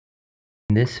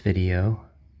In this video,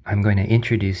 I'm going to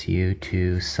introduce you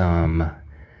to some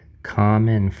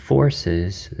common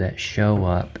forces that show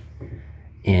up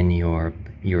in your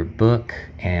book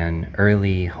and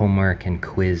early homework and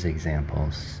quiz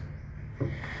examples.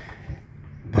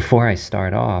 Before I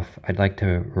start off, I'd like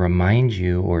to remind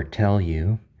you or tell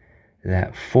you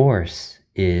that force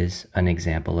is an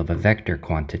example of a vector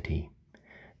quantity.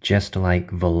 Just like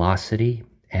velocity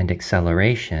and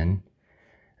acceleration,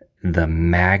 the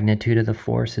magnitude of the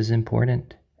force is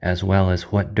important, as well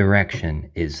as what direction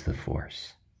is the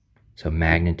force. So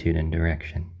magnitude and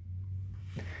direction.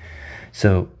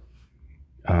 So,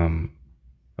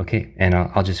 okay, and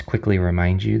I'll just quickly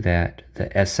remind you that the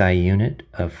SI unit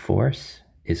of force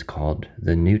is called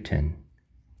the Newton.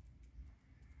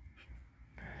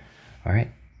 All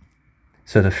right.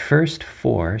 So the first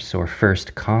force, or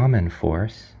first common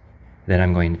force, that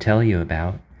I'm going to tell you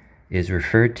about is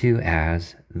referred to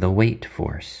as the weight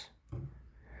force.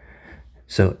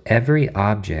 So every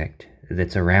object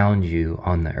that's around you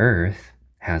on the earth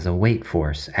has a weight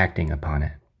force acting upon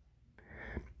it,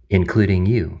 including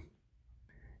you.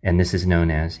 And this is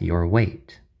known as your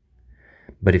weight.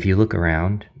 But if you look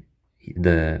around,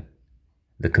 the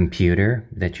computer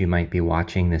that you might be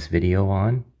watching this video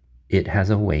on, it has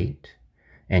a weight,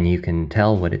 and you can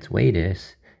tell what its weight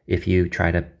is if you try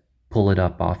to pull it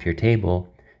up off your table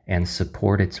and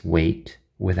support its weight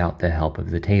without the help of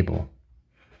the table,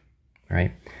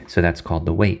 right? So that's called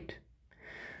the weight.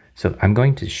 So I'm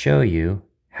going to show you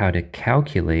how to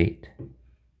calculate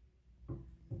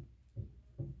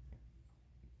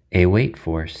a weight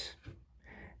force.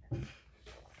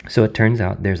 So it turns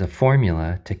out there's a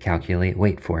formula to calculate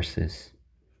weight forces.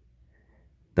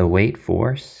 The weight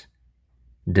force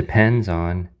depends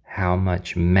on how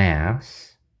much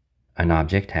mass an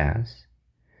object has.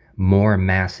 More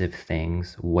massive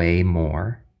things weigh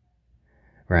more,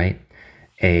 right?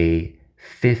 A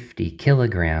 50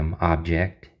 kilogram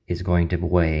object is going to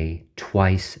weigh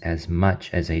twice as much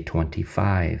as a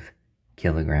 25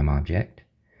 kilogram object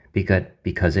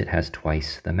because it has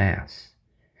twice the mass.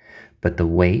 But the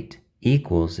weight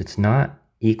equals, it's not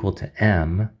equal to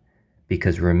m,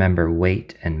 because remember,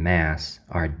 weight and mass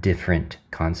are different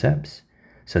concepts,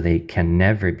 so they can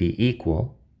never be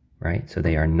equal, right? So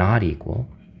they are not equal.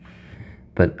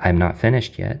 But I'm not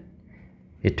finished yet.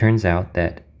 It turns out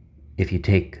that if you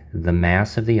take the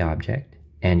mass of the object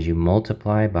and you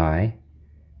multiply by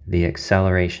the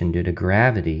acceleration due to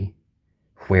gravity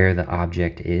where the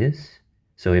object is,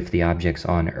 so if the object's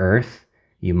on Earth,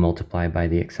 you multiply by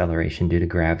the acceleration due to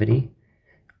gravity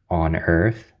on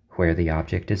Earth where the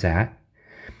object is at,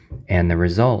 and the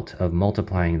result of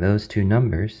multiplying those two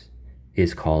numbers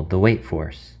is called the weight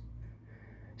force.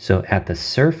 So at the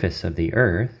surface of the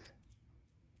Earth,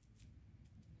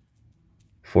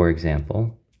 for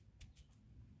example,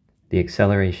 the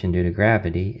acceleration due to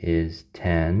gravity is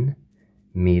 10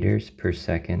 meters per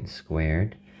second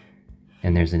squared.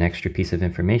 And there's an extra piece of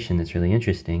information that's really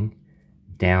interesting,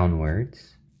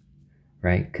 downwards,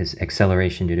 right? Because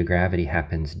acceleration due to gravity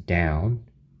happens down.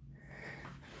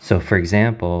 So for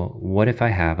example, what if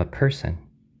I have a person,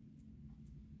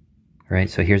 right?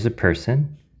 So here's a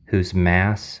person whose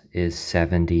mass is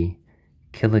 70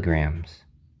 kilograms.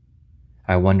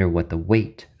 I wonder what the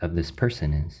weight of this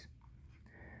person is.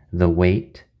 The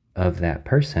weight of that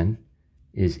person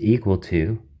is equal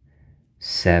to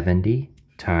 70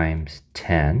 times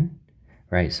 10,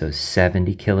 right? So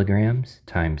 70 kilograms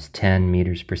times 10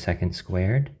 meters per second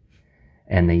squared.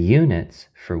 And the units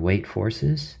for weight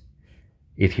forces,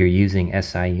 if you're using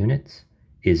SI units,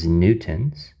 is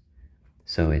newtons.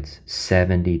 So it's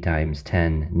 70 times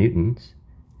 10 newtons.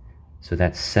 So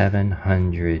that's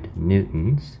 700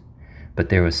 newtons. But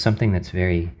there was something that's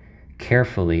very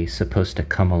carefully supposed to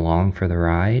come along for the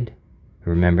ride.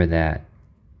 Remember that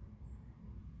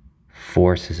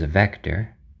force is a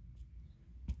vector.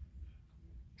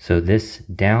 So this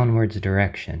downwards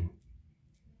direction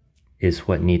is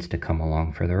what needs to come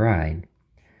along for the ride.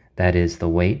 That is, the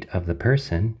weight of the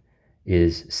person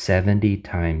is 70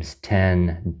 times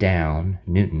 10 down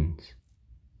newtons.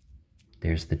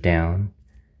 There's the down,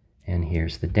 and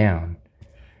here's the down.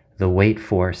 The weight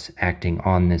force acting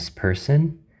on this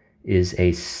person is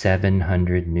a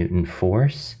 700 Newton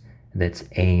force that's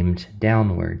aimed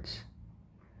downwards.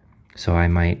 So I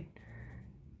might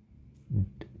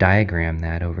diagram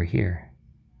that over here.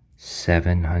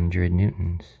 700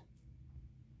 newtons.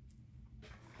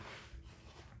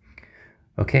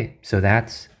 Okay, so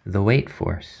that's the weight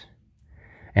force.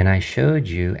 And I showed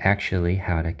you actually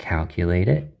how to calculate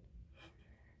it.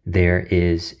 There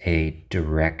is a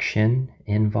direction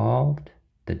involved,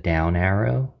 the down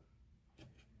arrow,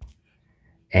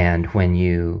 And when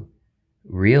you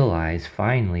realize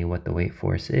finally what the weight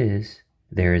force is,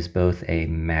 there is both a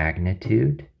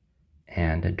magnitude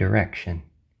and a direction.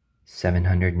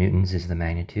 700 newtons is the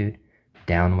magnitude,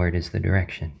 downward is the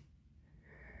direction.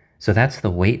 So that's the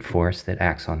weight force that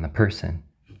acts on the person.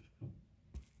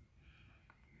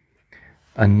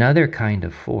 Another kind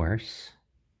of force,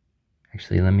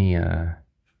 actually let me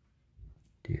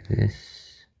do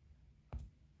this.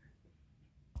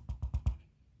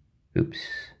 Oops.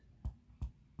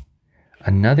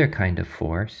 Another kind of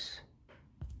force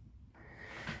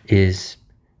is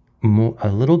a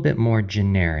little bit more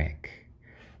generic.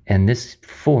 And this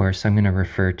force I'm going to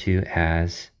refer to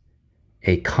as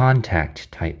a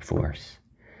contact type force.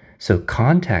 So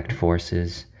contact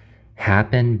forces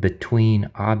happen between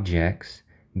objects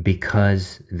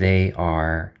because they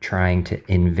are trying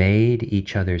to invade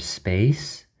each other's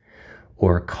space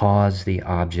or cause the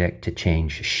object to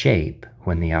change shape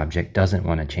when the object doesn't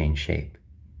want to change shape.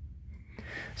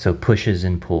 So pushes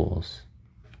and pulls.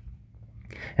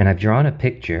 And I've drawn a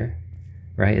picture,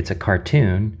 right? It's a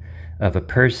cartoon of a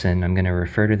person. I'm going to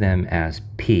refer to them as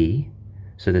P.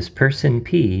 So this person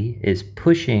P is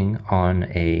pushing on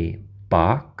a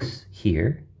box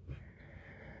here,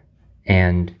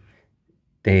 and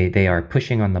they are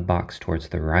pushing on the box towards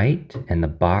the right, and the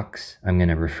box, I'm going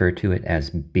to refer to it as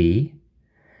B,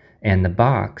 and the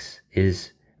box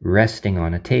is resting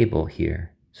on a table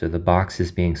here. So the box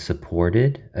is being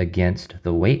supported against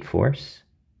the weight force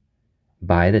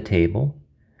by the table.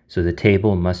 So the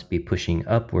table must be pushing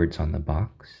upwards on the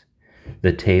box.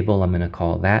 The table, I'm going to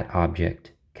call that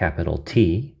object capital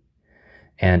T.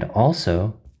 And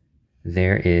also,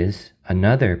 there is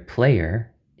another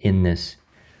player in this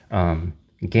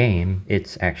game.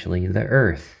 It's actually the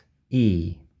Earth,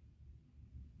 E.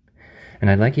 And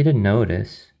I'd like you to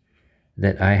notice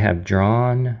that I have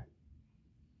drawn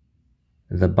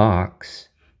the box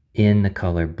in the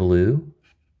color blue,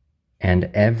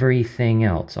 and everything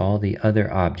else, all the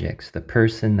other objects, the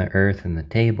person, the earth, and the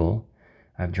table,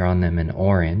 I've drawn them in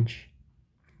orange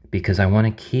because I want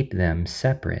to keep them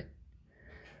separate.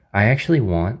 I actually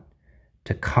want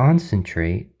to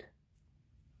concentrate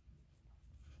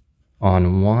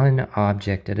on one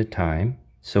object at a time,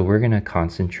 so we're going to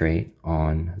concentrate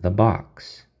on the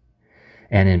box.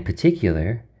 And in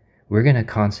particular, we're going to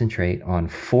concentrate on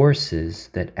forces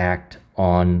that act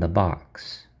on the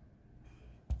box.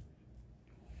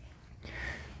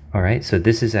 All right, so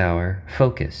this is our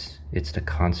focus. It's to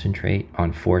concentrate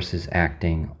on forces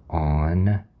acting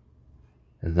on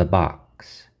the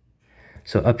box.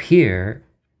 So up here,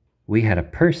 we had a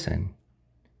person,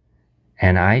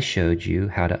 and I showed you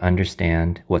how to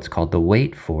understand what's called the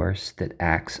weight force that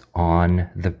acts on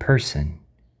the person.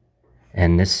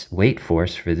 And this weight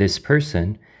force for this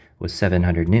person was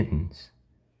 700 newtons.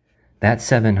 That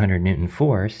 700 Newton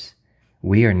force,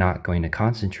 we are not going to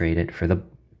concentrate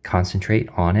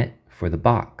on it for the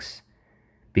box,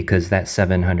 because that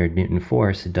 700 Newton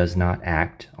force does not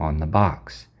act on the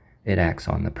box. It acts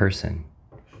on the person.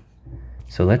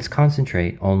 So let's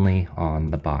concentrate only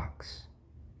on the box.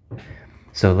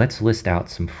 So let's list out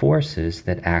some forces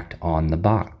that act on the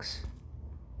box.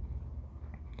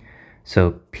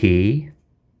 So P,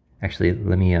 actually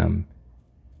let me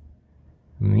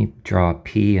draw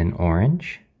P in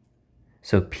orange.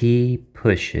 So P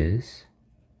pushes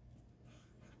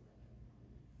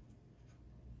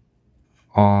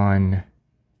on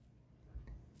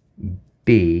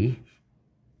B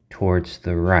towards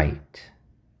the right.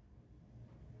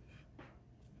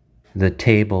 The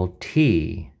table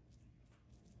T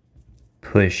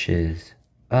pushes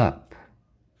up.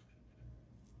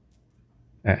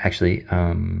 Actually,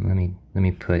 let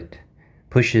me put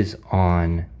pushes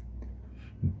on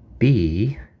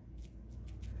B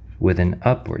with an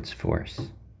upwards force.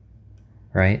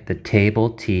 Right? The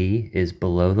table T is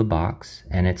below the box,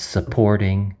 and it's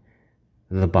supporting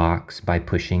the box by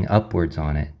pushing upwards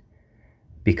on it,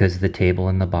 because the table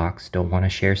and the box don't want to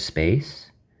share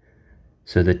space.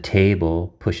 So the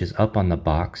table pushes up on the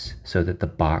box so that the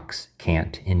box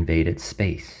can't invade its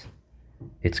space.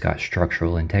 It's got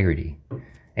structural integrity.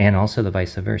 And also the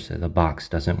vice versa. The box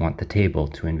doesn't want the table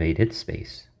to invade its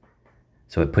space.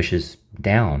 So it pushes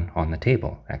down on the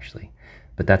table, actually.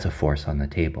 But that's a force on the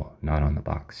table, not on the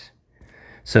box.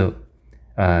 So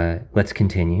let's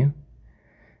continue.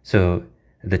 So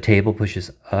the table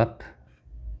pushes up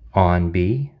on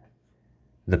B.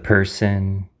 The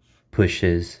person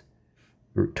pushes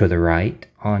to the right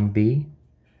on B.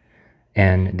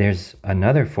 And there's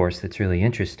another force that's really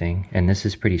interesting, and this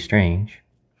is pretty strange.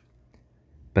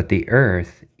 But the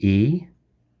Earth, E,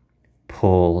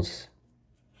 pulls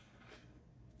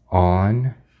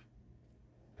on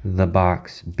the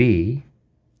box B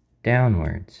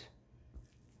downwards.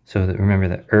 So that, remember,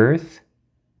 the earth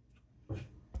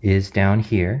is down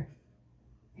here.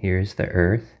 Here's the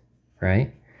earth,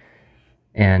 right?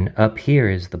 And up here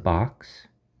is the box.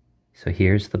 So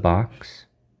here's the box.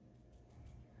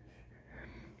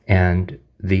 And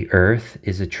the earth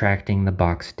is attracting the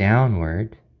box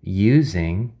downward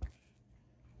using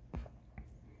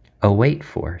a weight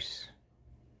force.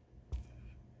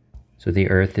 So the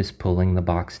earth is pulling the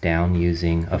box down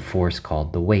using a force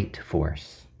called the weight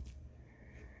force.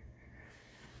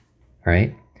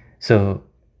 Right? So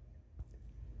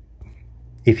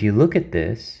if you look at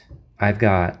this, I've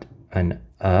got an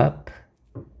up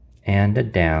and a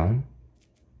down,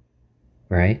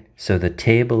 right? So the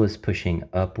table is pushing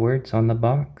upwards on the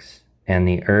box, and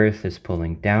the earth is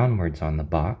pulling downwards on the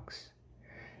box,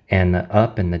 and the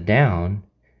up and the down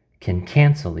can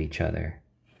cancel each other.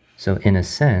 So in a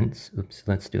sense, oops,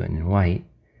 let's do it in white,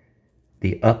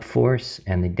 the up force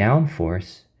and the down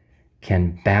force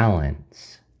can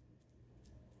balance.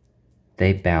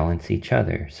 They balance each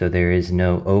other. So there is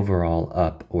no overall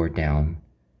up or down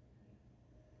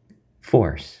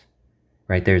force,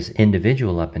 right? There's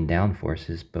individual up and down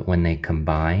forces, but when they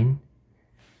combine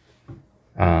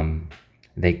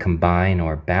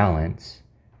or balance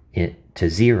it to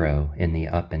zero in the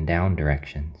up and down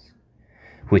directions,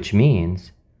 which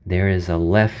means there is a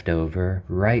leftover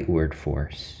rightward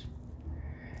force.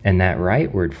 And that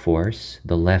rightward force,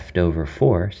 the leftover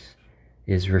force,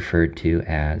 is referred to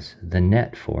as the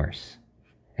net force.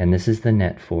 And this is the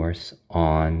net force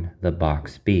on the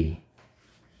box B.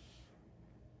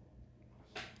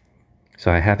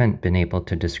 So I haven't been able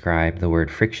to describe the word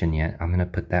friction yet. I'm going to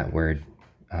put that word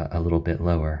a little bit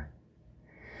lower.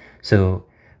 So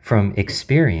from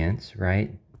experience,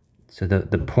 right? So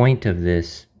the point of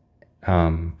this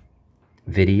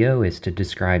video is to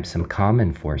describe some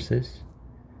common forces.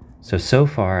 So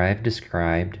far I've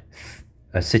described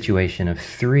a situation of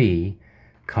 3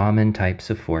 common types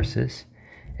of forces: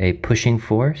 a pushing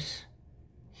force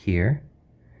here,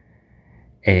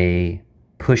 a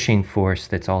pushing force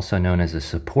that's also known as a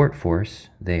support force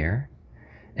there,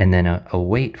 and then a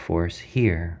weight force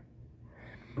here.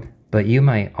 But you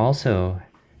might also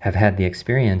have had the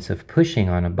experience of pushing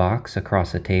on a box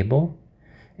across a table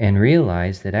and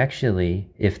realize that actually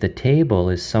if the table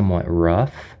is somewhat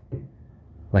rough,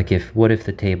 like what if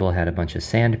the table had a bunch of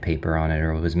sandpaper on it,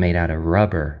 or it was made out of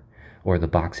rubber, or the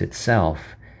box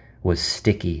itself was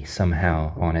sticky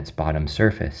somehow on its bottom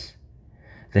surface,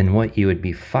 then what you would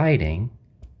be fighting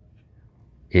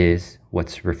is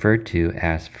what's referred to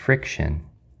as friction.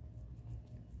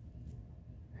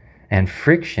 And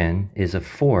friction is a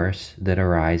force that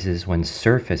arises when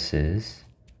surfaces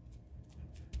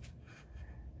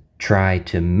try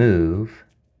to move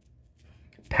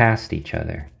past each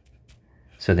other.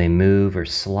 So they move or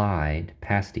slide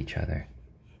past each other,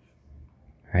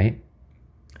 right?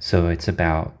 So it's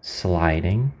about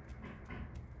sliding,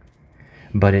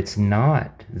 but it's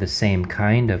not the same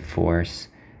kind of force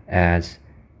as,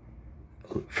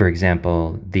 for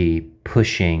example, the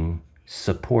pushing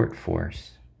support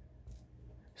force.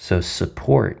 So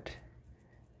support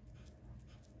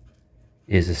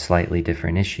is a slightly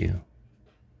different issue.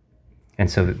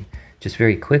 And so just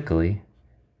very quickly,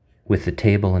 with the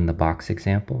table and the box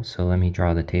example, so let me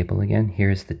draw the table again.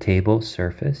 Here's the table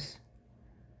surface.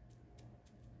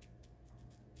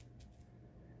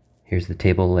 Here's the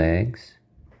table legs.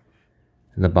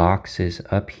 The box is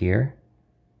up here.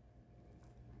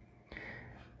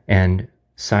 And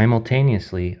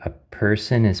simultaneously, a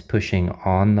person is pushing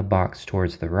on the box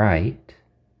towards the right,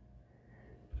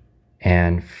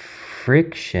 and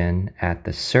friction at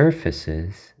the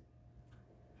surfaces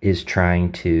is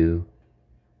trying to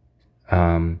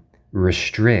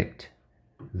restrict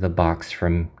the box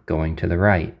from going to the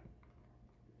right.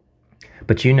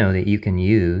 But you know that you can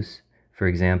use, for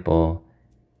example,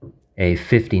 a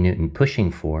 50 Newton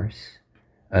pushing force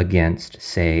against,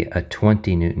 say, a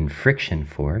 20 Newton friction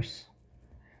force.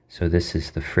 So this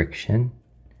is the friction,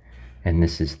 and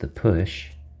this is the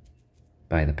push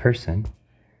by the person.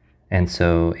 And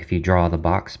so if you draw the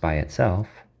box by itself,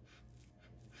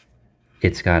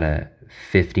 it's got a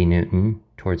 50 Newton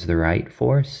towards the right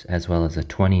force, as well as a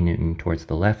 20 Newton towards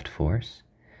the left force.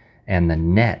 And the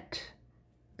net,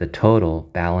 the total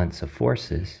balance of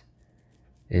forces,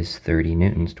 is 30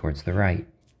 Newtons towards the right.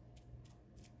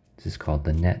 This is called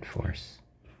the net force.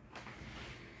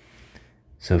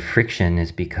 So friction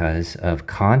is because of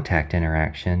contact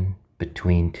interaction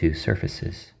between 2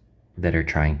 surfaces that are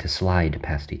trying to slide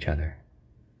past each other.